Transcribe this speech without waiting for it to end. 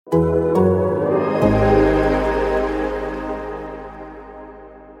In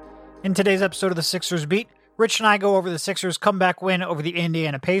today's episode of the Sixers Beat, Rich and I go over the Sixers' comeback win over the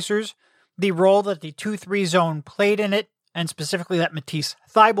Indiana Pacers, the role that the 2-3 zone played in it, and specifically that Matisse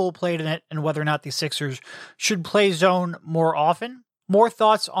Thybulle played in it, and whether or not the Sixers should play zone more often. More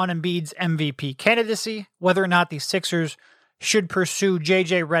thoughts on Embiid's MVP candidacy, whether or not the Sixers should pursue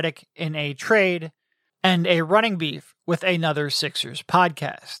JJ Redick in a trade, and a running beef with another Sixers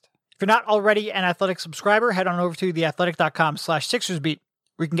podcast. If you're not already an Athletic subscriber, head on over to theathletic.com/SixersBeat,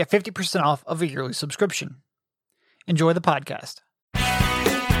 where you can get 50% off of a yearly subscription. Enjoy the podcast.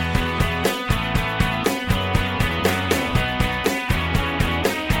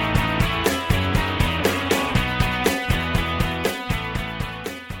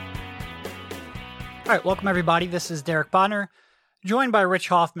 All right, welcome everybody. This is Derek Bonner, joined by Rich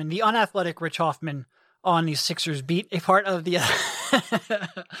Hoffman, the unathletic Rich Hoffman on the Sixers Beat, a part of the...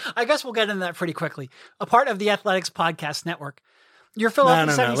 I guess we'll get into that pretty quickly. A part of the Athletics Podcast Network. You're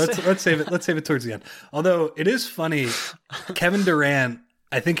Philadelphia 76. No. Let's save it towards the end. Although it is funny, Kevin Durant,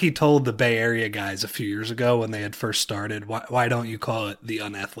 I think he told the Bay Area guys a few years ago when they had first started, why don't you call it the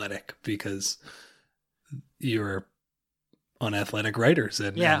Unathletic? Because you're unathletic writers,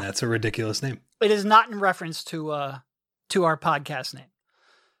 and that's a ridiculous name. It is not in reference to our podcast name.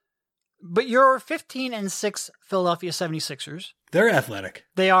 But your 15-6 Philadelphia 76ers. They're athletic.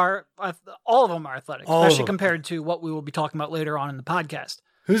 They are. All of them are athletic, especially compared to what we will be talking about later on in the podcast.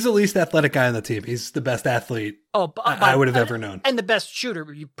 Who's the least athletic guy on the team? He's the best athlete I would have ever known. And the best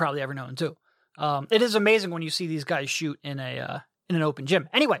shooter you've probably ever known, too. It is amazing when you see these guys shoot in an open gym.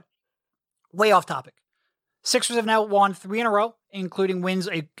 Anyway, way off topic. Sixers have now won 3 in a row, including wins,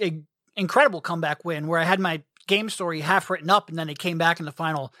 a incredible comeback win where I had my game story half written up and then they came back in the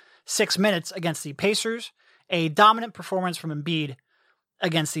final 6 minutes against the Pacers. A dominant performance from Embiid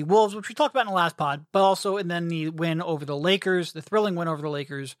against the Wolves, which we talked about in the last pod, but also and then the win over the Lakers, the thrilling win over the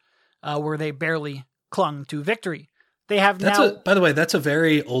Lakers, where they barely clung to victory. They have by the way, that's a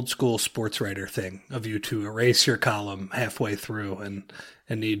very old school sports writer thing of you to erase your column halfway through and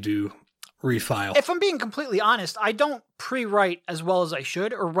need to refile. If I'm being completely honest, I don't pre-write as well as I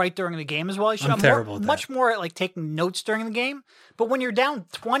should or write during the game as well as I should. I'm terrible at that. Much more at like taking notes during the game. But when you're down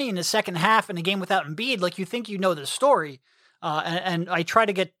 20 in the second half in a game without Embiid, like you think you know the story. And I try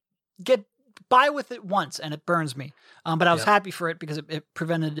to get by with it once and it burns me. But I was happy for it because it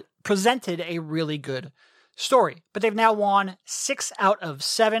presented a really good story. But they've now won 6 out of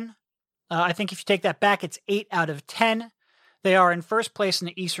 7. I think if you take that back, it's 8 out of 10. They are in first place in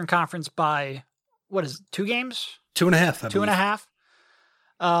the Eastern Conference by, 2 games? 2.5. 2.5.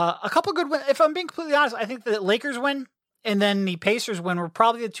 A couple good wins. If I'm being completely honest, I think the Lakers win and then the Pacers win were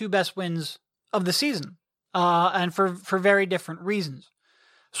probably the 2 best wins of the season. And for very different reasons.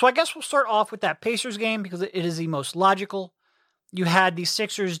 So I guess we'll start off with that Pacers game because it is the most logical. You had the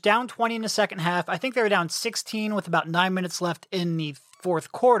Sixers down 20 in the second half. I think they were down 16 with about 9 minutes left in the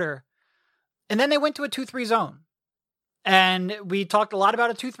fourth quarter. And then they went to a 2-3 zone. And we talked a lot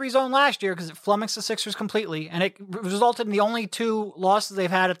about a 2-3 zone last year because it flummoxed the Sixers completely. And it resulted in the only 2 losses they've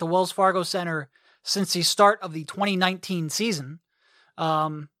had at the Wells Fargo Center since the start of the 2019 season. It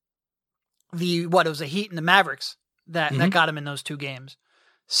was the Heat and the Mavericks that got them in those 2 games.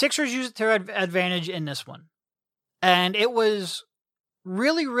 Sixers used it to their advantage in this one. And it was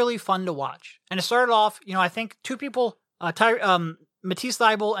really, really fun to watch. And it started off, I think 2 people, Matisse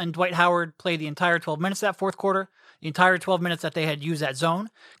Thybulle and Dwight Howard played the entire 12 minutes of that fourth quarter, the entire 12 minutes that they had used that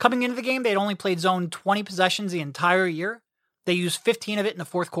zone. Coming into the game, they'd only played zone 20 possessions the entire year. They used 15 of it in the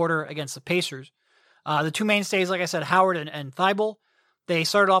fourth quarter against the Pacers. The 2 mainstays, like I said, Howard and Thybulle, they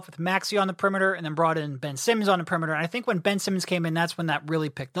started off with Maxey on the perimeter and then brought in Ben Simmons on the perimeter. And I think when Ben Simmons came in, that's when that really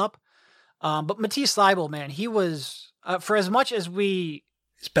picked up. But Matisse Thybulle, man, he was, for as much as he's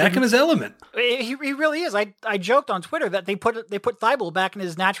back in his element. He really is. I joked on Twitter that they put Thybulle back in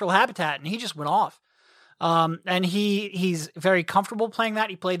his natural habitat, and he just went off. And he's very comfortable playing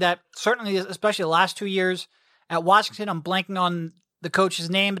that. He played that certainly, especially the last 2 years at Washington. I'm blanking on the coach's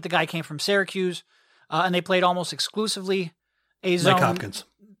name, but the guy came from Syracuse, and they played almost exclusively a zone. Mike Hopkins.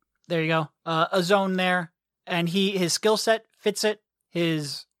 There you go. A zone there, and his skill set fits it.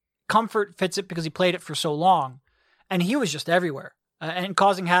 His comfort fits it because he played it for so long, and he was just everywhere. And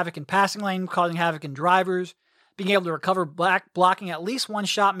causing havoc in passing lane, causing havoc in drivers, being able to recover blocking at least 1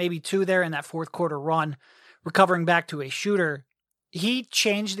 shot, maybe 2 there in that fourth quarter run, recovering back to a shooter. He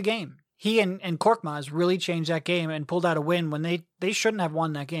changed the game. He and Korkmaz really changed that game and pulled out a win when they shouldn't have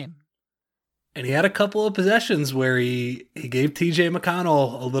won that game. And he had a couple of possessions where he gave TJ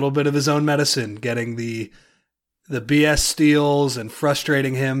McConnell a little bit of his own medicine, getting the the BS steals and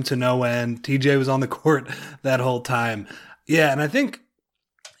frustrating him to no end. TJ was on the court that whole time. Yeah, and I think...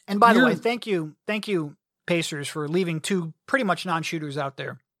 And by the way, thank you, Pacers, for leaving two pretty much non-shooters out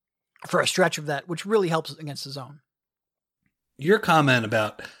there for a stretch of that, which really helps against the zone. Your comment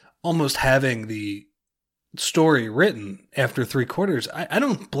about almost having the story written after 3 quarters, I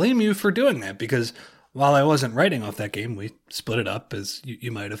don't blame you for doing that, because while I wasn't writing off that game, we split it up, as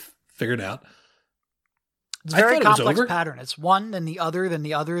you might have figured out. It's a very complex pattern. It's one, then the other, then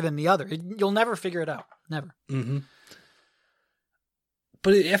the other, then the other. You'll never figure it out. Never. Mm-hmm.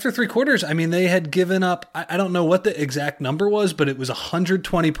 But after 3 quarters, I mean, they had given up, I don't know what the exact number was, but it was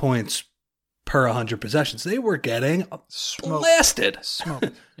 120 points per 100 possessions. They were getting blasted. Smoke.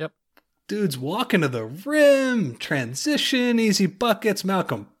 Yep. Dudes walking to the rim, transition, easy buckets.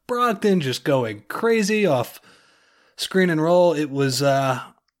 Malcolm Brogdon just going crazy off screen and roll. It was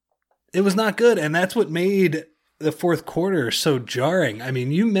not good, and that's what made the fourth quarter so jarring. I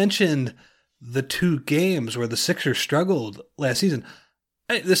mean, you mentioned the 2 games where the Sixers struggled last season.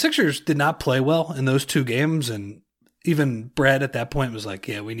 The Sixers did not play well in those 2 games, and even Brad at that point was like,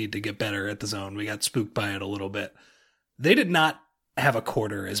 yeah, we need to get better at the zone. We got spooked by it a little bit. They did not have a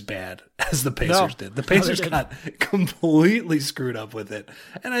quarter as bad as the Pacers did. The Pacers got completely screwed up with it.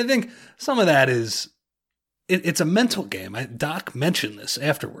 And I think some of that is, it's a mental game. Doc mentioned this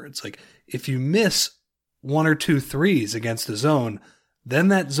afterwards. Like, if you miss 1 or 2 threes against the zone, then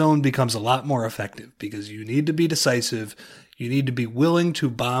that zone becomes a lot more effective, because you need to be decisive. You need to be willing to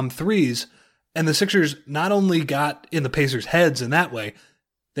bomb threes. And the Sixers not only got in the Pacers' heads in that way,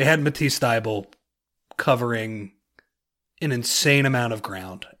 they had Matisse Thybulle covering an insane amount of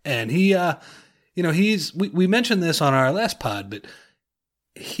ground. And he, we mentioned this on our last pod, but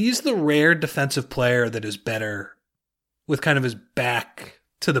he's the rare defensive player that is better with kind of his back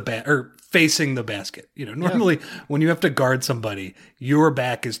to the or facing the basket. Normally when you have to guard somebody, your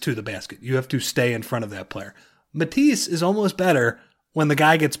back is to the basket. You have to stay in front of that player. Matisse is almost better when the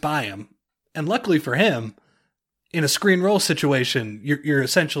guy gets by him. And luckily for him, in a screen roll situation, you're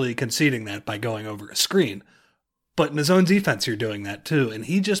essentially conceding that by going over a screen. But in his own defense, you're doing that too. And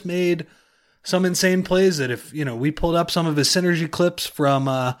he just made some insane plays that if, we pulled up some of his synergy clips from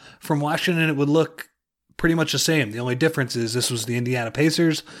Washington, it would look pretty much the same. The only difference is this was the Indiana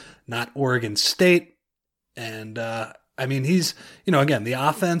Pacers, not Oregon State. And, he's, again, the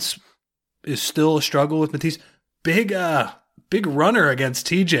offense is still a struggle with Matisse. Big runner against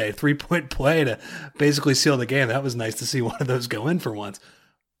TJ, 3-point play to basically seal the game. That was nice to see one of those go in for once.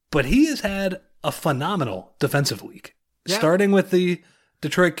 But he has had a phenomenal defensive week. Yeah. Starting with the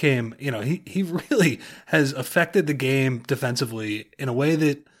Detroit game, he really has affected the game defensively in a way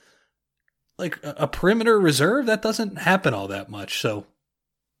that, like, a perimeter reserve, that doesn't happen all that much. So,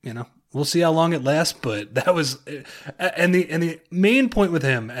 we'll see how long it lasts, but that was, and the main point with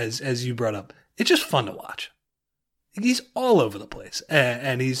him, as you brought up, it's just fun to watch. He's all over the place,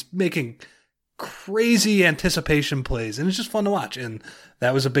 and he's making crazy anticipation plays, and it's just fun to watch. And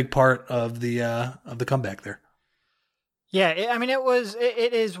that was a big part of the comeback there. Yeah,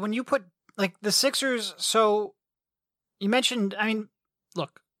 it is when you put, like, the Sixers. So you mentioned,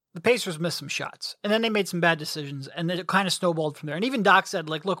 look, the Pacers missed some shots, and then they made some bad decisions, and then it kind of snowballed from there. And even Doc said,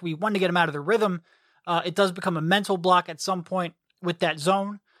 like, look, we wanted to get them out of their rhythm. It does become a mental block at some point with that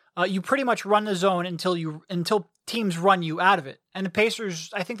zone. You pretty much run the zone until teams run you out of it. And the Pacers,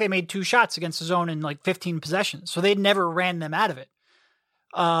 I think they made 2 shots against the zone in like 15 possessions. So they never ran them out of it.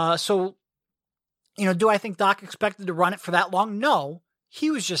 Do I think Doc expected to run it for that long? No, he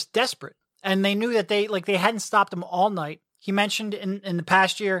was just desperate. And they knew that they hadn't stopped them all night. He mentioned in the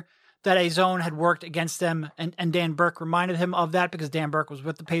past year that a zone had worked against them, and Dan Burke reminded him of that because Dan Burke was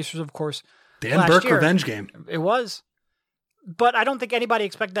with the Pacers, of course. Dan Burke revenge game. It was. But I don't think anybody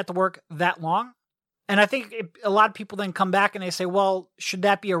expected that to work that long. And I think a lot of people then come back and they say, well, should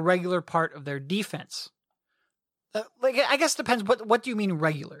that be a regular part of their defense? I guess it depends. What do you mean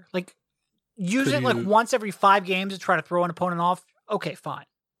regular? Like, use it like once every 5 games to try to throw an opponent off? Okay, fine.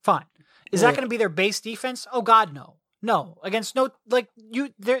 Is that going to be their base defense? Oh, God, no. No. Against no, like,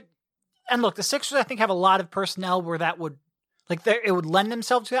 and look, the Sixers, I think, have a lot of personnel where that would, like, it would lend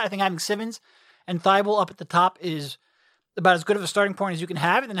themselves to that. I think having Simmons and Thybulle up at the top is about as good of a starting point as you can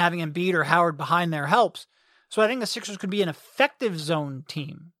have, and then having Embiid or Howard behind there helps. So I think the Sixers could be an effective zone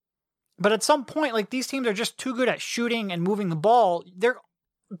team. But at some point, like, these teams are just too good at shooting and moving the ball. They're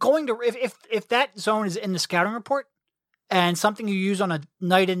going to, if that zone is in the scouting report and something you use on a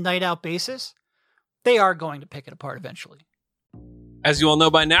night in, night out basis, they are going to pick it apart eventually. As you all know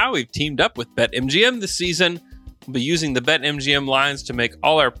by now, we've teamed up with BetMGM this season. We'll be using the BetMGM lines to make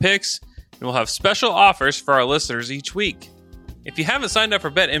all our picks. and we'll have special offers for our listeners each week. If you haven't signed up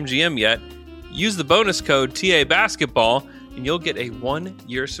for BetMGM yet, use the bonus code TA Basketball, and you'll get a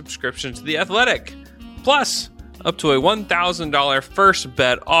 1-year subscription to The Athletic. Plus, up to a $1,000 first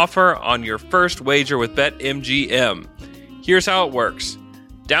bet offer on your first wager with BetMGM. Here's how it works.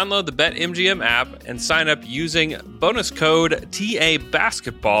 Download the BetMGM app and sign up using bonus code TA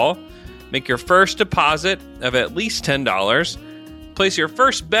Basketball. Make your first deposit of at least $10. Place your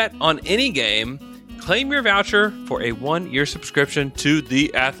first bet on any game. Claim your voucher for a 1-year subscription to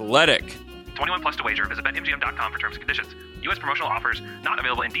The Athletic. 21 plus to wager. Visit BetMGM.com for terms and conditions. U.S. promotional offers not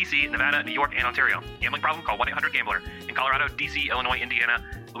available in D.C., Nevada, New York, and Ontario. Gambling problem? Call 1-800-GAMBLER. In Colorado, D.C., Illinois, Indiana,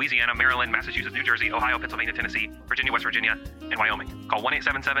 Louisiana, Maryland, Massachusetts, New Jersey, Ohio, Pennsylvania, Tennessee, Virginia, West Virginia, and Wyoming. Call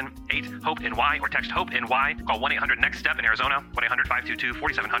 1-877-8-HOPE-NY or text HOPE-NY. Call 1-800-NEXT-STEP in Arizona,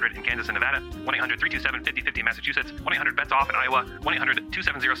 1-800-522-4700 in Kansas and Nevada, 1-800-327-5050 in Massachusetts, 1-800-BETS-OFF in Iowa,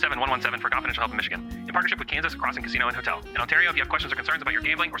 1-800-270-7117 for confidential help in Michigan. In partnership with Kansas Crossing Casino and Hotel. In Ontario, if you have questions or concerns about your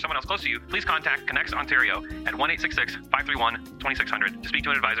gambling or someone else close to you, please contact Connects Ontario at 1-866-531-2600 to speak to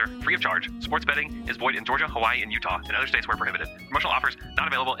an advisor free of charge. Sports betting is void in Georgia, Hawaii, and Utah, and other states where prohibited. Promotional offers not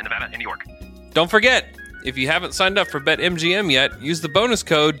available in Nevada and New York. Don't forget, if you haven't signed up for BetMGM yet, use the bonus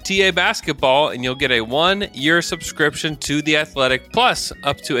code TA Basketball and you'll get a 1-year subscription to The Athletic, plus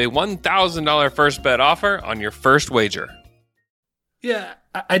up to a $1,000 first bet offer on your first wager. Yeah,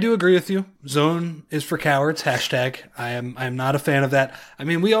 I do agree with you. Zone is for cowards. Hashtag. I'm not a fan of that. I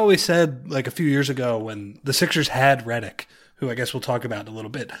mean, we always said like a few years ago when the Sixers had Redick, who I guess we'll talk about in a little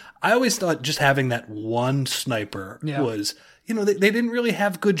bit. I always thought just having that one sniper was, they didn't really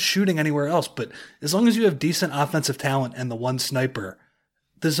have good shooting anywhere else. But as long as you have decent offensive talent and the one sniper,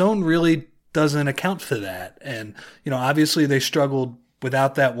 the zone really doesn't account for that. And, obviously they struggled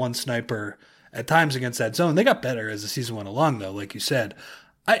without that one sniper at times against that zone. They got better as the season went along, though, like you said.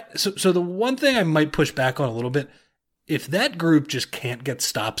 So the one thing I might push back on a little bit, if that group just can't get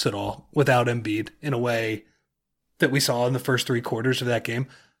stops at all without Embiid in a way that we saw in the first 3 quarters of that game,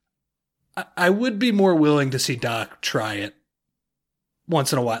 I would be more willing to see Doc try it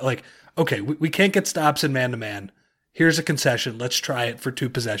once in a while. Like, okay, we can't get stops in man-to-man. Here's a concession. Let's try it for 2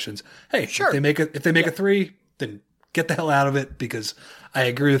 possessions. Hey, sure. If they make a 3, then get the hell out of it, because I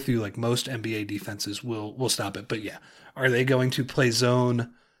agree with you, like most NBA defenses will stop it. But yeah, are they going to play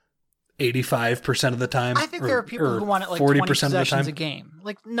zone 85% of the time? I think there are people who want it like 40 possessions a game.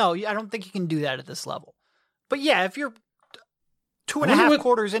 Like, no, I don't think you can do that at this level. But yeah, if you're 2.5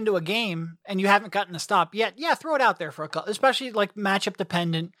 quarters into a game and you haven't gotten a stop yet, throw it out there for a couple, especially like matchup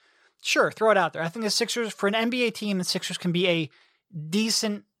dependent. Sure, throw it out there. I think the Sixers, for an NBA team, the Sixers can be a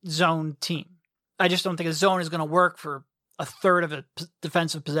decent zone team. I just don't think a zone is going to work for a third of a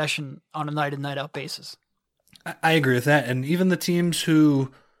defensive possession on a night in, night out basis. I agree with that. And even the teams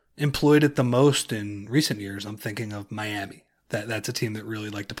who employed it the most in recent years, I'm thinking of Miami. That's a team that really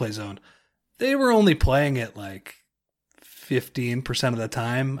liked to play zone. They were only playing it like 15% of the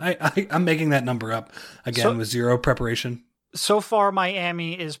time. I'm making that number up again with zero preparation. So far,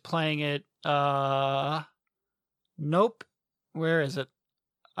 Miami is playing it. Nope. Where is it?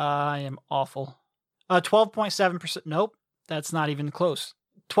 I am awful. 12.7%. Nope. That's not even close.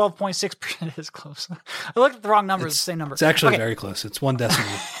 12.6% is close. I looked at the wrong number. It's the same number. It's actually very close. It's 1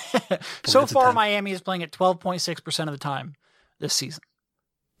 decimal. So far, Miami is playing it 12.6% of the time this season.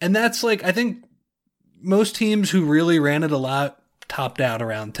 And that's like, I think most teams who really ran it a lot topped out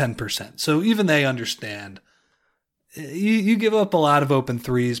around 10%. So even they understand. You give up a lot of open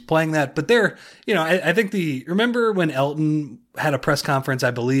threes playing that, but they're, I think remember when Elton had a press conference,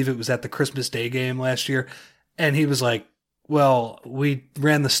 I believe it was at the Christmas Day game last year, and he was like, well, we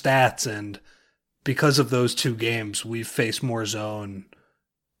ran the stats, and because of those 2 games, we've faced more zone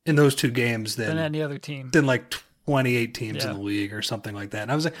in those 2 games than any other team. Than like 28 teams in the league or something like that.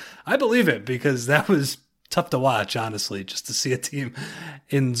 And I was like, I believe it, because that was tough to watch, honestly, just to see a team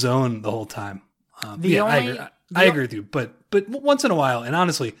in zone the whole time. I agree with you, but once in a while, and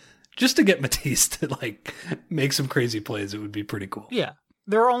honestly, just to get Matisse to like make some crazy plays, it would be pretty cool. Yeah.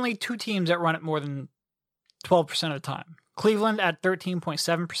 There are only 2 teams that run it more than 12% of the time. Cleveland at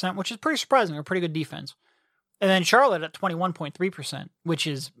 13.7%, which is pretty surprising, a pretty good defense. And then Charlotte at 21.3%, which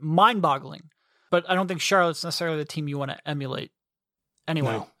is mind-boggling. But I don't think Charlotte's necessarily the team you want to emulate.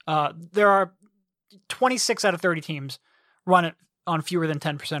 Anyway, there are 26 out of 30 teams run it on fewer than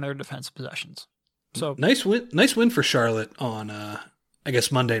 10% of their defensive possessions. So nice win for Charlotte on I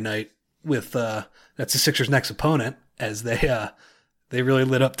guess Monday night with that's the Sixers' next opponent, as they really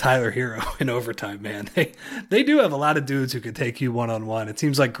lit up Tyler Hero in overtime, man. They do have a lot of dudes who could take you one-on-one. It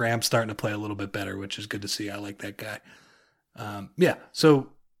seems like Graham's starting to play a little bit better, which is good to see. I like that guy. So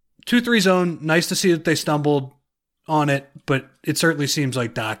 2-3 zone, nice to see that they stumbled on it, but it certainly seems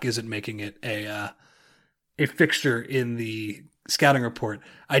like Doc isn't making it a fixture in the scouting report.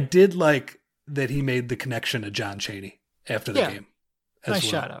 I did like that he made the connection to John Chaney after the game. Nice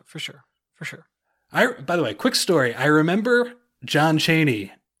shout out, for sure. For sure. By the way, quick story. I remember John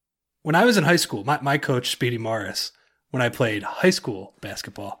Chaney when I was in high school. My coach, Speedy Morris, when I played high school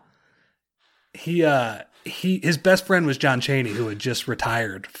basketball, his best friend was John Chaney, who had just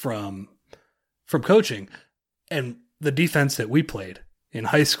retired from coaching. And the defense that we played in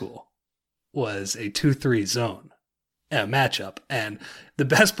high school was a 2-3 zone matchup. And the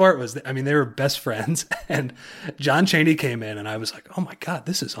best part was, they were best friends. And John Chaney came in and I was like, oh my God,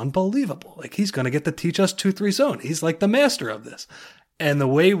 this is unbelievable. Like, he's going to get to teach us 2-3 zone. He's like the master of this. And the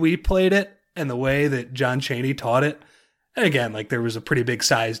way we played it and the way that John Chaney taught it, and again, like, there was a pretty big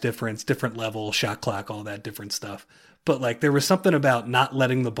size difference, different level, shot clock, all that different stuff. But like, there was something about not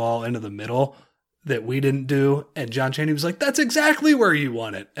letting the ball into the middle that we didn't do. And John Chaney was like, that's exactly where you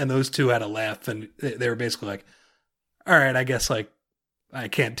want it. And those two had a laugh, and they were basically like, all right, I guess, like, I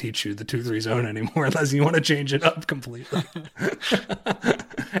can't teach you the 2-3 zone anymore unless you want to change it up completely.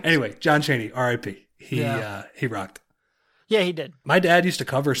 Anyway, John Chaney, RIP. He rocked. Yeah, he did. My dad used to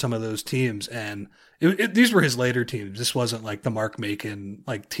cover some of those teams, and these were his later teams. This wasn't like the Mark Macon,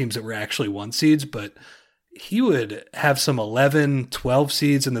 like, teams that were actually 1 seeds, but he would have some 11, 12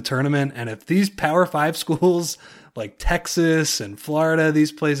 seeds in the tournament. And if these Power 5 schools like Texas and Florida,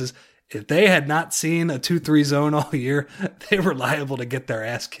 these places, if they had not seen a 2-3 zone all year, they were liable to get their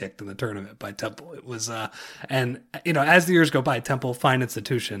ass kicked in the tournament by Temple. It was, and as the years go by, Temple, fine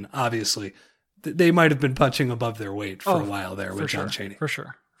institution, obviously, they might have been punching above their weight for a while there with John Chaney. For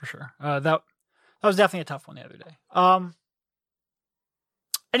sure. That was definitely a tough one the other day.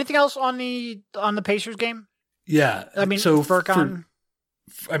 Anything else on the Pacers game? Yeah. So Furkan.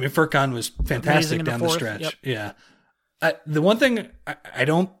 Furkan was fantastic down the stretch. Yep. Yeah. The one thing I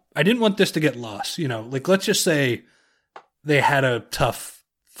didn't want this to get lost. Like, let's just say they had a tough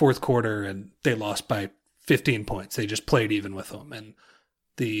fourth quarter and they lost by 15 points. They just played even with them, and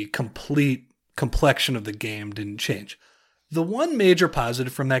the complete complexion of the game didn't change. The one major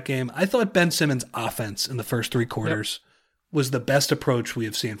positive from that game, I thought Ben Simmons' offense in the first 3 quarters was the best approach we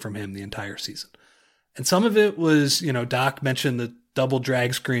have seen from him the entire season. And some of it was, Doc mentioned the double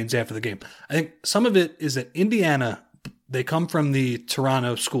drag screens after the game. I think some of it is that Indiana, they come from the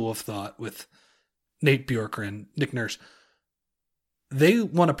Toronto school of thought with Nate Bjorkgren, Nick Nurse. They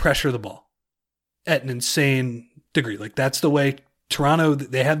want to pressure the ball at an insane degree. Like, that's the way Toronto,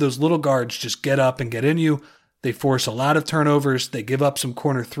 they had those little guards just get up and get in you. They force a lot of turnovers. They give up some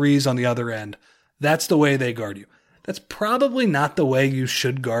corner threes on the other end. That's the way they guard you. That's probably not the way you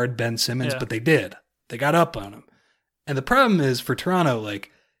should guard Ben Simmons, but they did. They got up on him. And the problem is for Toronto,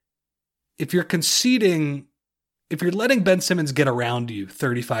 like, if you're letting Ben Simmons get around you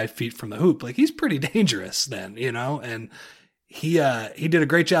 35 feet from the hoop, like, he's pretty dangerous then, and he did a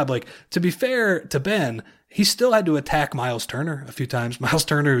great job. Like, to be fair to Ben, he still had to attack Miles Turner a few times. Miles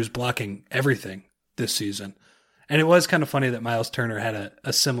Turner, who's blocking everything this season. And it was kind of funny that Miles Turner had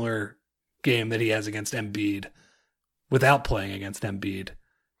a similar game that he has against Embiid without playing against Embiid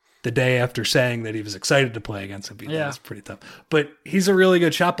the day after saying that he was excited to play against Embiid. Yeah. That's pretty tough. But he's a really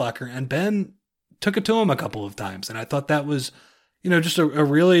good shot blocker, and Ben took it to him a couple of times. And I thought that was, just a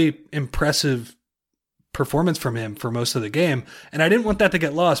really impressive performance from him for most of the game. And I didn't want that to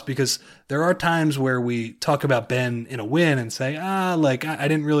get lost, because there are times where we talk about Ben in a win and say, I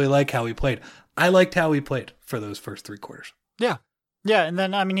didn't really like how he played. I liked how he played for those first 3 quarters. Yeah. Yeah. And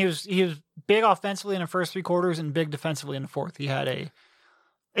then, he was big offensively in the first 3 quarters and big defensively in the fourth. He had a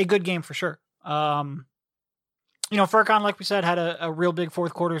good game for sure. Furkan, like we said, had a real big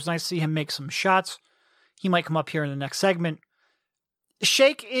fourth quarter. It's nice to see him make some shots. He might come up here in the next segment.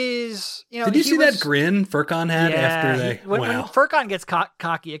 Shake is, Did you see that grin Furkan had after they? When Furkan gets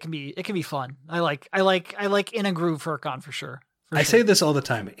cocky, it can be fun. I like in a groove Furkan for sure. I say this all the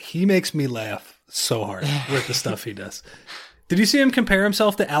time. He makes me laugh so hard with the stuff he does. Did you see him compare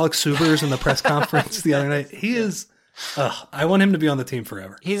himself to Alex Subers in the press conference the other night? He is. I want him to be on the team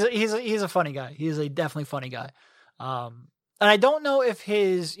forever. He's a funny guy. He is a definitely funny guy. And I don't know if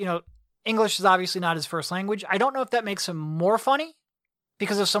his, English is obviously not his first language. I don't know if that makes him more funny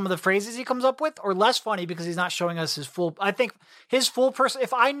because of some of the phrases he comes up with, or less funny because he's not showing us his full, I think his full person.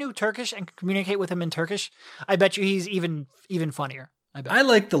 If I knew Turkish and could communicate with him in Turkish, I bet you he's even funnier. I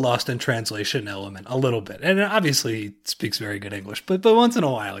like the lost in translation element a little bit. And obviously he speaks very good English, but once in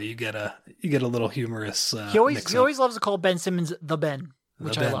a while you get a little humorous, he always loves to call Ben Simmons the Ben,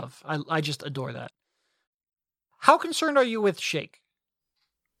 which I love. I just adore that. How concerned are you with Shake?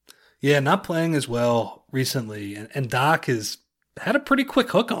 Yeah, not playing as well recently. And Doc has had a pretty quick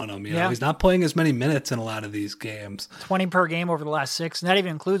hook on him. You know, he's not playing as many minutes in a lot of these games. 20 per game over the last 6, and that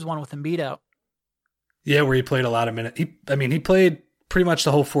even includes one with Embiid out. Yeah, where he played a lot of minutes. He played pretty much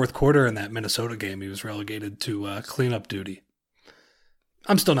the whole fourth quarter in that Minnesota game. He was relegated to cleanup duty.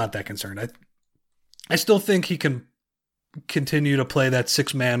 I'm still not that concerned. I still think he can continue to play that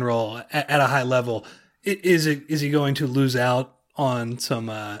 6-man role at a high level. Is he going to lose out on some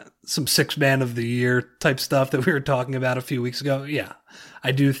 6-man of the year type stuff that we were talking about a few weeks ago? Yeah,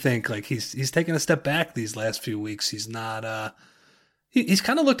 I do think like he's taken a step back these last few weeks. He's not he's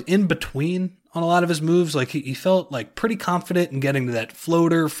kind of looked in between on a lot of his moves. Like he felt like pretty confident in getting to that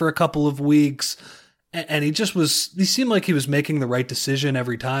floater for a couple of weeks, and he seemed like he was making the right decision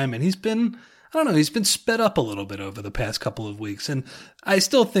every time. And he's been sped up a little bit over the past couple of weeks. And I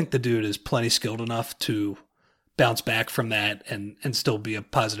still think the dude is plenty skilled enough to bounce back from that and still be a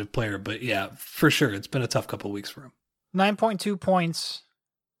positive player. But yeah, for sure, it's been a tough couple of weeks for him. 9.2 points,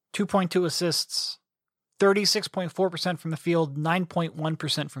 2.2 assists, 36.4% from the field,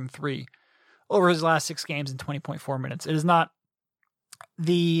 9.1% from 3 over his last 6 games in 20.4 minutes. It is not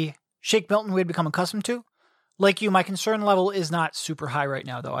the Shake Milton we had become accustomed to. Like you, my concern level is not super high right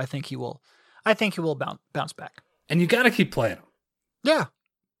now, though. I think he will bounce back. And you got to keep playing him. Yeah.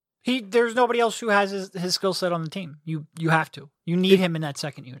 There's nobody else who has his skill set on the team. You have to. You need him in that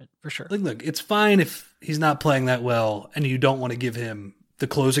second unit, for sure. Look, it's fine if he's not playing that well and you don't want to give him the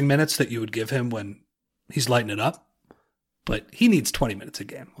closing minutes that you would give him when he's lighting it up. But he needs 20 minutes a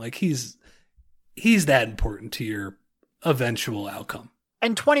game. Like he's that important to your eventual outcome.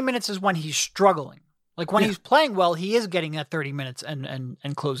 And 20 minutes is when he's struggling. Like when he's playing well, he is getting that 30 minutes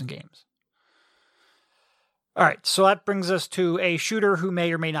and closing games. All right, so that brings us to a shooter who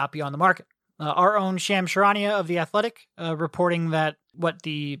may or may not be on the market. Our own Sham Charania of The Athletic reporting that what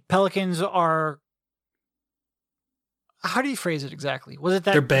the Pelicans are... How do you phrase it exactly? Was it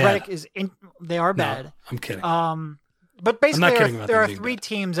that they're bad? They are bad. No, I'm kidding. But basically, there are 3 bad.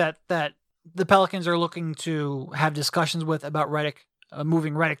 teams that the Pelicans are looking to have discussions with about Redick,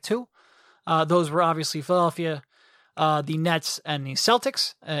 moving Redick to. Those were obviously Philadelphia, the Nets, and the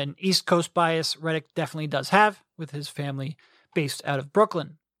Celtics. An East Coast bias Redick definitely does have, with his family based out of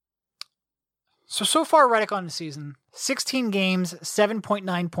Brooklyn. So far Redick on the season, 16 games,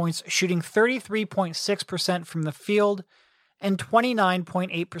 7.9 points, shooting 33.6% from the field and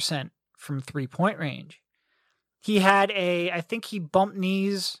 29.8% from three-point range. He had I think he bumped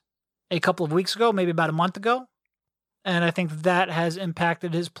knees a couple of weeks ago, maybe about a month ago, and I think that has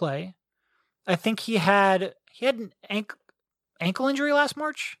impacted his play. I think he had an ankle injury last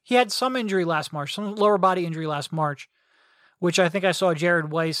March. He had some injury last March, some lower body injury last March, which I think I saw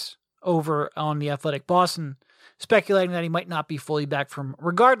Jared Weiss over on The Athletic Boston speculating that he might not be fully back from.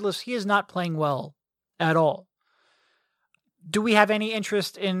 Regardless, he is not playing well at all. Do we have any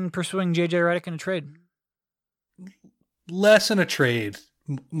interest in pursuing JJ Redick in a trade? Less in a trade,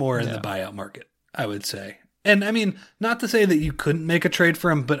 more in the buyout market, I would say. And I mean, not to say that you couldn't make a trade for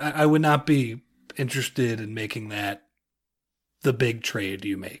him, but I would not be interested in making that the big trade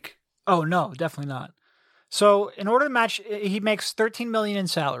you make. Oh, no, definitely not. So in order to match, he makes $13 million in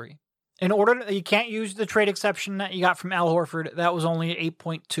salary. You can't use the trade exception that you got from Al Horford. That was only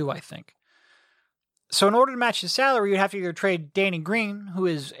 8.2, I think. So in order to match his salary, you'd have to either trade Danny Green, who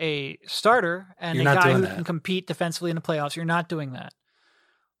is a starter and a guy who can compete defensively in the playoffs. You're not doing that.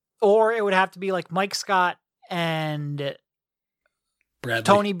 Or it would have to be like Mike Scott and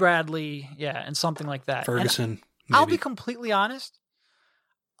Tony Bradley, and something like that. Ferguson. I'll be completely honest.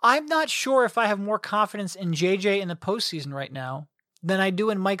 I'm not sure if I have more confidence in JJ in the postseason right now than I do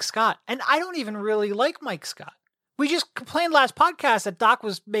in Mike Scott. And I don't even really like Mike Scott. We just complained last podcast that Doc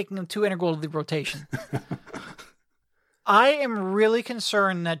was making him too integral to the rotation. I am really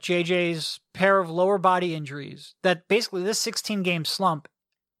concerned that JJ's pair of lower body injuries, that basically this 16-game slump,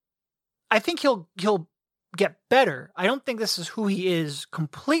 I think he'll get better. I don't think this is who he is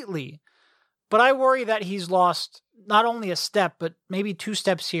completely, but I worry that he's lost not only a step, but maybe 2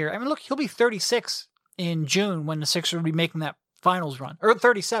 steps here. I mean, look, he'll be 36 in June when the Sixers will be making that finals run. Or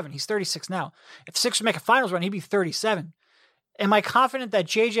 37. He's 36 now. If the Sixers make a finals run, he'd be 37. Am I confident that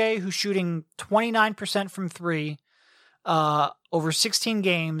JJ, who's shooting 29% from 3 over 16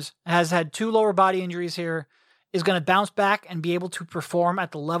 games, has had 2 lower body injuries here, is going to bounce back and be able to perform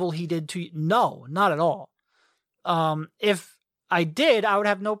at the level he did to... No, not at all. If I did, I would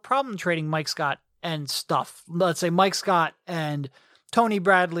have no problem trading Mike Scott and stuff. Let's say Mike Scott and Tony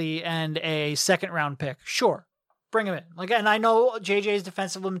Bradley and a second round pick. Sure. bring him in. Like, and I know JJ's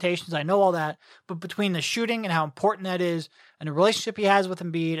defensive limitations. I know all that. But between the shooting and how important that is and the relationship he has with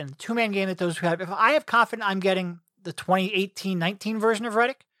Embiid and the two-man game that those two have, if I have confidence I'm getting the 2018-19 version of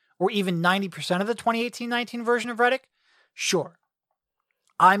Redick or even 90% of the 2018-19 version of Redick, sure.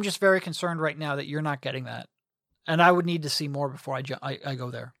 I'm just very concerned right now that you're not getting that. And I would need to see more before I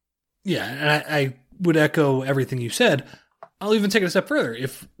go there. Yeah, and I would echo everything you said. I'll even take it a step further.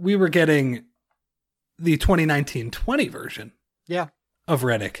 If we were getting the 2019-20 version of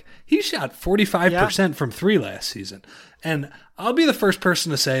Redick, he shot 45% from three last season. And I'll be the first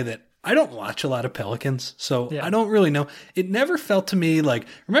person to say that I don't watch a lot of Pelicans, so I don't really know. It never felt to me like,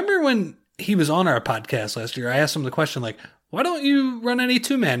 remember when he was on our podcast last year, I asked him the question, like, why don't you run any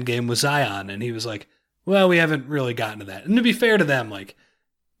two-man game with Zion? And he was like, well, we haven't really gotten to that. And to be fair to them, like,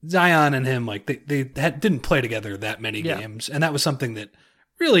 Zion and him, like, they didn't play together that many games. And that was something that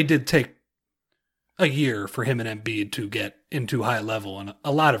really did take a year for him and Embiid to get into high level and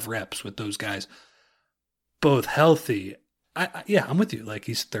a lot of reps with those guys, both healthy. I'm with you. Like,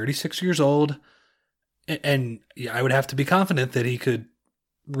 he's 36 years old, and I would have to be confident that he could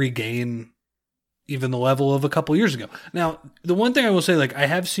regain even the level of a couple years ago. Now, the one thing I will say, like, I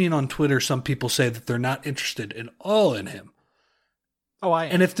have seen on Twitter some people say that they're not interested at all in him. Oh, I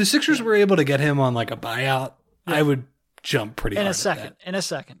am. And if the Sixers were able to get him on like a buyout, I would jump pretty hard. In a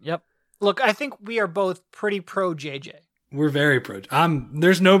second. Yep. Look, I think we are both pretty pro JJ. We're very pro.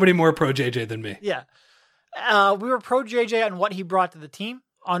 There's nobody more pro JJ than me. Yeah. We were pro JJ on what he brought to the team,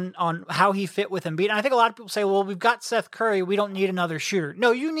 on how he fit with Embiid. And I think a lot of people say, well, we've got Seth Curry. We don't need another shooter.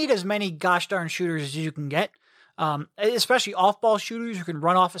 No, you need as many gosh darn shooters as you can get. Especially off-ball shooters who can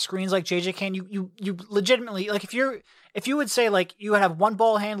run off of screens like JJ can. You legitimately, like, if you would say, like, you would have one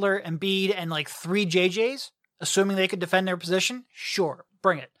ball handler, Embiid, and like three JJs, assuming they could defend their position, sure,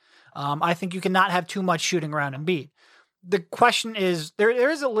 bring it. I think you cannot have too much shooting around Embiid. The question is, there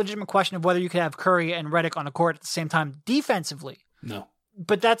is a legitimate question of whether you could have Curry and Redick on the court at the same time defensively. No.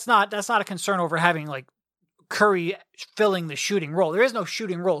 But that's not a concern over having, like, Curry filling the shooting role. There is no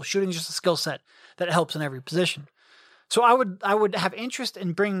shooting role. Shooting is just a skill set that helps in every position. So I would have interest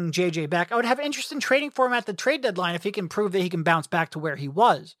in bringing JJ back. I would have interest in trading for him at the trade deadline if he can prove that he can bounce back to where he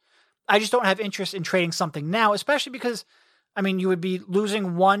was. I just don't have interest in trading something now, especially because, I mean, you would be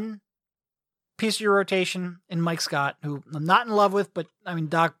losing one piece of your rotation in Mike Scott, who I'm not in love with, but I mean,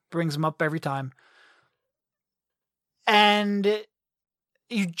 Doc brings him up every time. And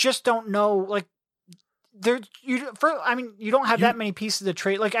you just don't know, like, you don't have that many pieces to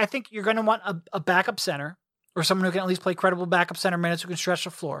trade. Like, I think you're going to want a backup center or someone who can at least play credible backup center minutes, who can stretch the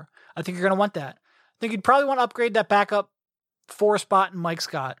floor. I think you're going to want that. I think you'd probably want to upgrade that backup 4 spot in Mike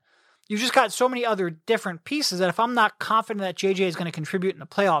Scott. You've just got so many other different pieces that if I'm not confident that JJ is going to contribute in the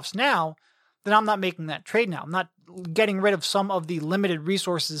playoffs now, then I'm not making that trade now. I'm not getting rid of some of the limited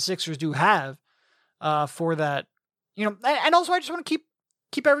resources the Sixers do have for that. You know, and also I just want to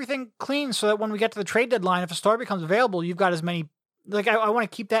keep everything clean so that when we get to the trade deadline, if a star becomes available, you've got as many, like, I want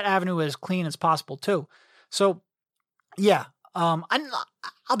to keep that avenue as clean as possible too. So yeah, I'll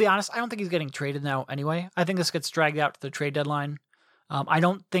be honest. I don't think he's getting traded now anyway. I think this gets dragged out to the trade deadline. I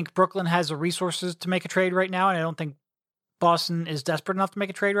don't think Brooklyn has the resources to make a trade right now. And I don't think Boston is desperate enough to make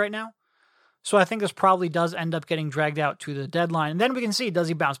a trade right now. So I think this probably does end up getting dragged out to the deadline. And then we can see, does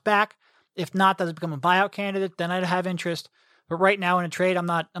he bounce back? If not, does it become a buyout candidate? Then I'd have interest. But right now in a trade, I'm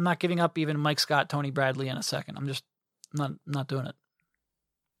not giving up even Mike Scott, Tony Bradley in a second. I'm not doing it.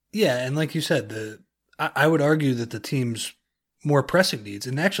 Yeah, and like you said, I would argue that the team's more pressing needs,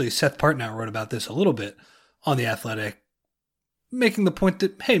 and actually Seth Partnow wrote about this a little bit on The Athletic, making the point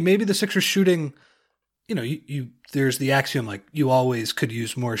that, hey, maybe the Sixers shooting, you know, there's the axiom, like, you always could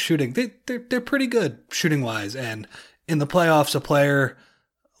use more shooting. They're pretty good shooting wise, and in the playoffs, a player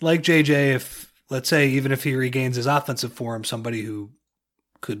like JJ, if, let's say, even if he regains his offensive form, somebody who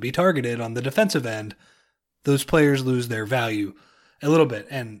could be targeted on the defensive end, those players lose their value a little bit.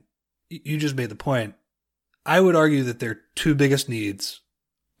 And you just made the point. I would argue that their two biggest needs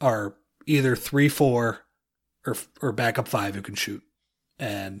are either 3-4 or backup 5 who can shoot.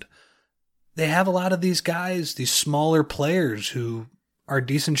 And they have a lot of these guys, these smaller players who are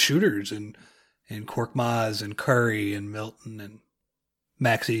decent shooters, and Korkmaz and Curry and Milton and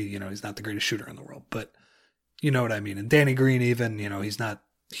Maxey. You know, he's not the greatest shooter in the world, but you know what I mean. And Danny Green, even, you know, he's not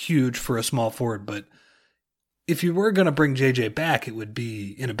huge for a small forward, but if you were going to bring JJ back, it would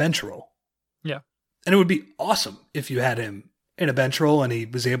be in a bench role. Yeah. And it would be awesome if you had him in a bench role and he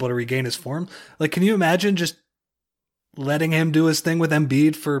was able to regain his form. Like, can you imagine just letting him do his thing with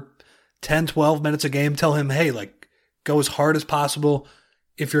Embiid for 10, 12 minutes a game? Tell him, hey, like, go as hard as possible,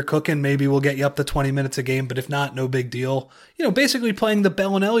 if you're cooking, maybe we'll get you up to 20 minutes a game, but if not, no big deal. Basically playing the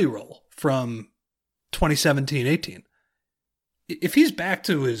Bellinelli role from 2017-18. If he's back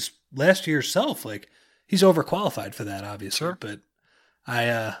to his last year's self, like, he's overqualified for that, obviously. Sure. But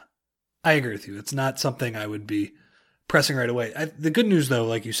I agree with you. It's not something I would be pressing right away. The good news, though,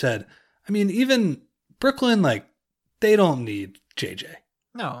 like you said, I mean, even Brooklyn, like, they don't need JJ.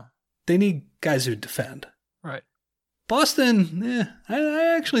 No. They need guys who defend. Right. Boston,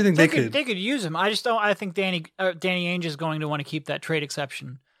 I actually think they could. They could use him. I just don't. I think Danny Ainge is going to want to keep that trade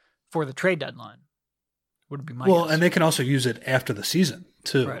exception for the trade deadline. Would be my guess. And they can also use it after the season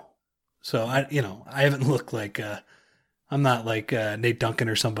too. Right. So I haven't looked like I'm not like Nate Duncan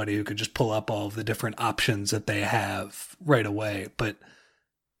or somebody who could just pull up all of the different options that they have right away. But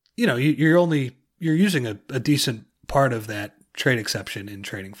you're using a decent part of that trade exception in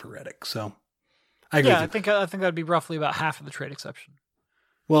trading for Redick. So. I agree. Yeah, I think that'd be roughly about half of the trade exception.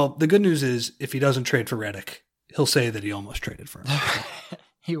 Well, the good news is if he doesn't trade for Redick, he'll say that he almost traded for him.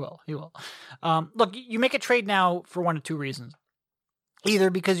 He will. Look, you make a trade now for one of two reasons. Either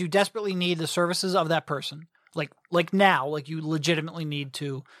because you desperately need the services of that person, like now, like you legitimately need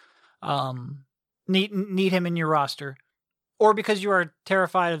to need him in your roster, or because you are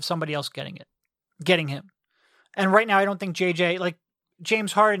terrified of somebody else getting him. And right now, I don't think JJ, like,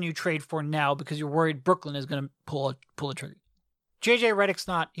 James Harden you trade for now because you're worried Brooklyn is going to pull a trigger. JJ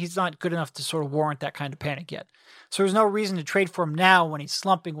Redick's he's not good enough to sort of warrant that kind of panic yet. So there's no reason to trade for him now when he's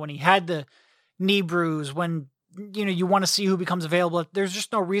slumping, when he had the knee bruise, when you want to see who becomes available. There's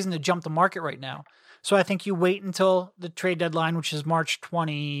just no reason to jump the market right now. So I think you wait until the trade deadline, which is March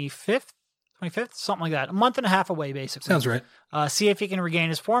 25th, something like that. A month and a half away, basically. Sounds right. See if he can regain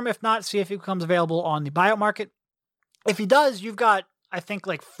his form. If not, see if he becomes available on the buyout market. If he does, you've got, I think,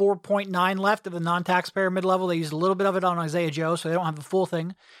 like 4.9 left of the non-taxpayer mid-level. They used a little bit of it on Isaiah Joe, so they don't have the full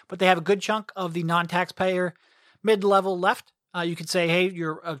thing. But they have a good chunk of the non-taxpayer mid-level left. You could say, hey,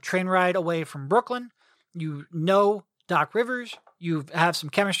 you're a train ride away from Brooklyn. You know Doc Rivers. You have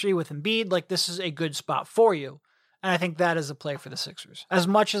some chemistry with Embiid. Like, this is a good spot for you. And I think that is a play for the Sixers. As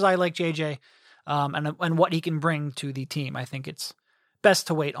much as I like JJ and what he can bring to the team, I think it's best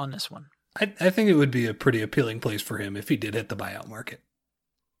to wait on this one. I think it would be a pretty appealing place for him if he did hit the buyout market.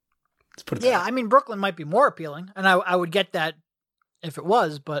 Let's put it that way. I mean, Brooklyn might be more appealing, and I would get that if it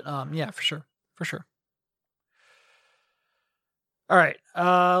was, but yeah, for sure. All right,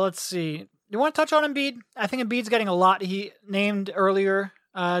 let's see. You want to touch on Embiid? I think Embiid's getting a lot. He named earlier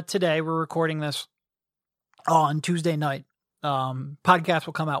today, we're recording this on Tuesday night. Podcast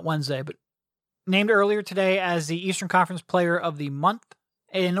will come out Wednesday, but named earlier today as the Eastern Conference Player of the Month.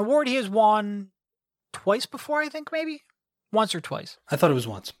 An award he has won twice before, I think, maybe? Once or twice. I thought it was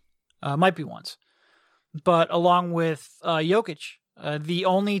once. Might be once. But along with Jokic,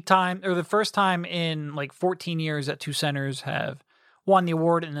 the first time in like 14 years that two centers have won the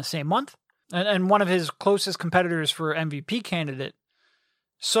award in the same month. And one of his closest competitors for MVP candidate.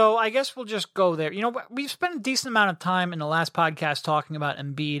 So I guess we'll just go there. We've spent a decent amount of time in the last podcast talking about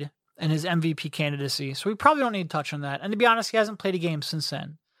Embiid and his MVP candidacy, so we probably don't need to touch on that. And to be honest, he hasn't played a game since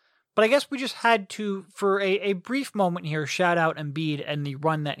then. But I guess we just had to, for a brief moment here, shout out Embiid and the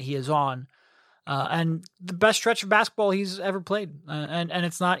run that he is on. And the best stretch of basketball he's ever played. And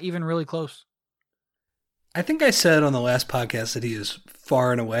it's not even really close. I think I said on the last podcast that he is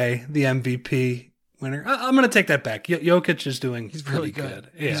far and away the MVP winner. I'm going to take that back. Jokic is doing He's really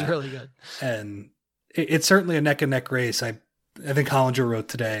good. Yeah. He's really good. And it's certainly a neck-and-neck race. I think Hollinger wrote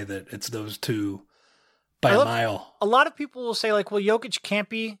today that it's those two by a mile. A lot of people will say, like, well, Jokic can't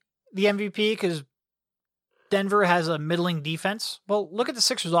be the MVP because Denver has a middling defense. Well, look at the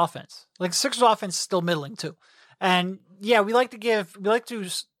Sixers offense. Like, the Sixers offense is still middling too. And yeah, we like to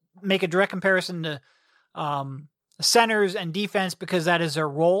make a direct comparison to centers and defense because that is their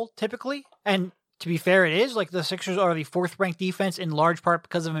role typically. And to be fair, it is. Like, the Sixers are the 4th ranked defense in large part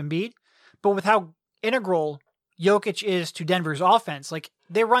because of Embiid. But with how integral Jokic is to Denver's offense, like,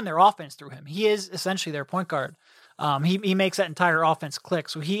 they run their offense through him. He is essentially their point guard. He makes that entire offense click.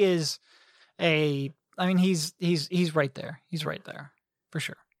 So he is he's right there. He's right there for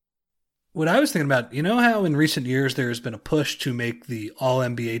sure. What I was thinking about, how in recent years there has been a push to make the all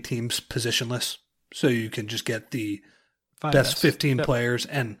NBA teams positionless, so you can just get the best 15 players.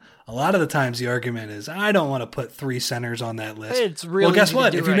 And a lot of the times the argument is, I don't want to put 3 centers on that list. It's really well, guess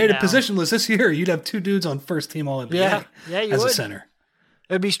what? If you made it positionless this year, you'd have 2 dudes on first team all NBA as a center.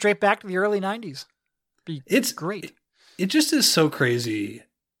 It would be straight back to the early 90s. It's great. It just is so crazy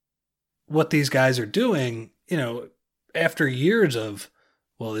what these guys are doing, after years of,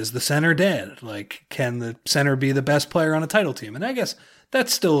 well, is the center dead? Like, can the center be the best player on a title team? And I guess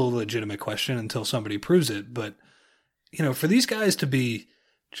that's still a legitimate question until somebody proves it. But, for these guys to be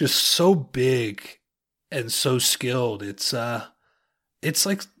just so big and so skilled, it's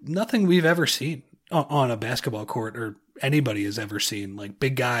like nothing we've ever seen on a basketball court or anybody has ever seen. Like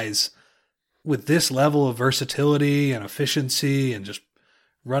big guys with this level of versatility and efficiency and just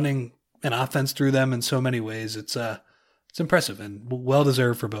running an offense through them in so many ways. It's impressive and well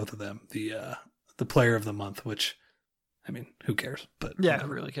deserved for both of them. The player of the month, which, who cares? But yeah, who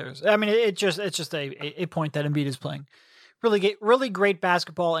really cares? It's just a point that Embiid is playing really great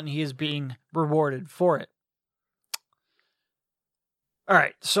basketball, and he is being rewarded for it. All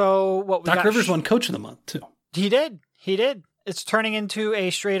right, so what we Doc got? Rivers won Coach of the Month too. He did. It's turning into a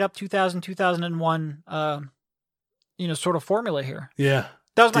straight up 2000-2001, sort of formula here. Yeah.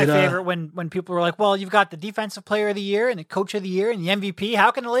 That was my favorite when people were like, well, you've got the defensive player of the year and the coach of the year and the MVP. How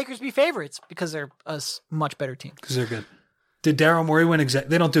can the Lakers be favorites? Because they're a much better team. Because they're good. Did Daryl Morey win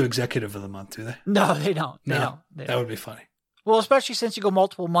they don't do executive of the month, do they? No, they don't. They don't. That would be funny. Well, especially since you go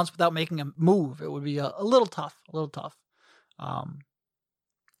multiple months without making a move, it would be a little tough. All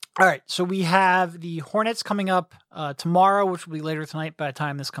right, so we have the Hornets coming up tomorrow, which will be later tonight by the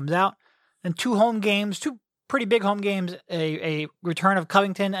time this comes out. Then two pretty big home games, a return of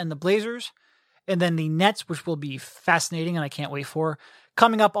Covington and the Blazers, and then the Nets, which will be fascinating and I can't wait for,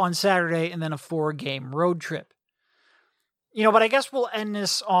 coming up on Saturday, and then a 4-game road trip. But I guess we'll end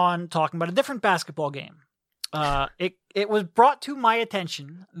this on talking about a different basketball game. It was brought to my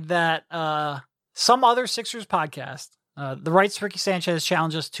attention that some other Sixers podcast, the Rights Ricky Sanchez,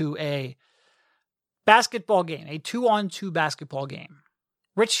 challenged us to a basketball game, a 2-on-2 basketball game.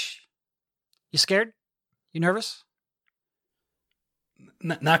 Rich, you scared? You nervous?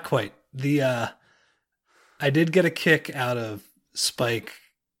 Not quite. I did get a kick out of Spike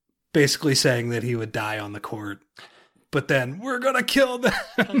basically saying that he would die on the court, but then we're going to kill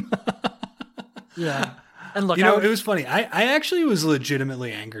them. Yeah. And look, it was funny. I actually was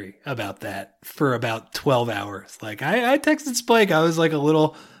legitimately angry about that for about 12 hours. Like I texted Spike. I was like a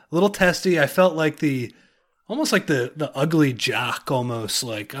little testy. I felt like almost like the ugly jock, almost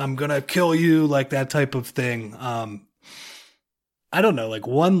like I'm going to kill you, like that type of thing. I don't know, like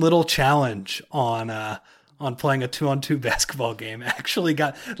one little challenge on playing a 2-on-2 basketball game actually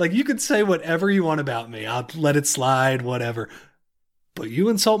got, like, you could say whatever you want about me. I'll let it slide, whatever. But you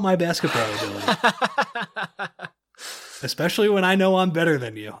insult my basketball ability. Especially when I know I'm better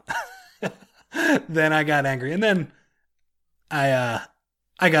than you. Then I got angry. And then I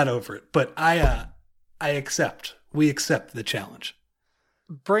got over it. But we accept the challenge.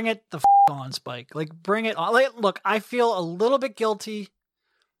 Bring it the on, Spike. Like, bring it on. Like, look, I feel a little bit guilty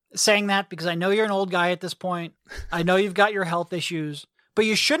saying that because I know you're an old guy at this point. I know you've got your health issues, but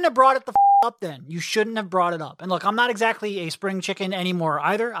you shouldn't have brought it the up then. You shouldn't have brought it up. And look, I'm not exactly a spring chicken anymore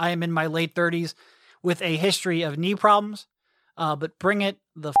either. I am in my late 30s with a history of knee problems, but bring it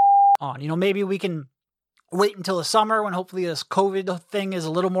the on. Maybe we can wait until the summer when hopefully this COVID thing is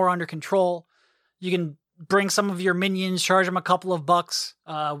a little more under control. You can bring some of your minions, charge them a couple of bucks.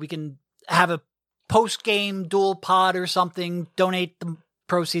 We can have a post-game dual pod or something, donate the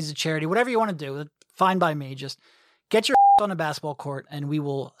proceeds to charity, whatever you want to do. Fine by me. Just get your on a basketball court and we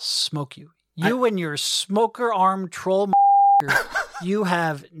will smoke you. You and your smoker arm troll, you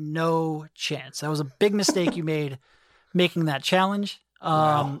have no chance. That was a big mistake you made making that challenge.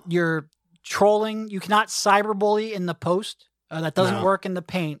 Wow. You're trolling. You cannot cyberbully in the post. That doesn't work in the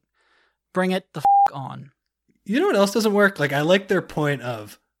paint. Bring it the on. You know what else doesn't work? Like, I like their point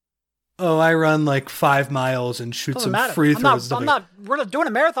of, I run like 5 miles and shoot some free throws. We're not doing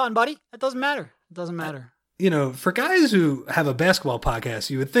a marathon, buddy. That doesn't matter. It doesn't matter. For guys who have a basketball podcast,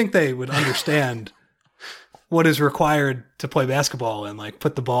 you would think they would understand what is required to play basketball and like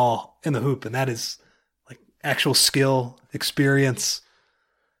put the ball in the hoop. And that is like actual skill, experience,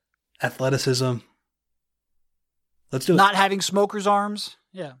 athleticism. Let's do it. Not having smoker's arms.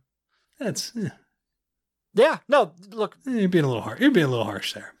 Yeah. Yeah. No, look. You're being a little harsh. You're being a little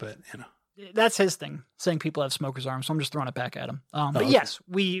harsh there, but That's his thing, saying people have smoker's arms. So I'm just throwing it back at him. But yes,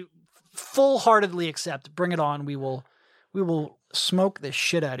 we full-heartedly accept. Bring it on. We will smoke the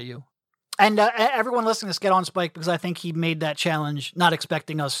shit out of you. And everyone listening to this, get on Spike, because I think he made that challenge not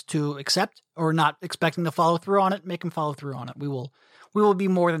expecting us to accept or not expecting to follow through on it. Make him follow through on it. We will be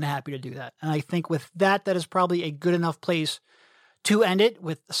more than happy to do that. And I think with that is probably a good enough place to end it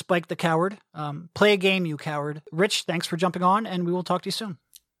with Spike the Coward. Play a game, you coward. Rich, thanks for jumping on, and we will talk to you soon.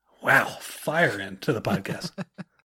 Wow, fire into the podcast.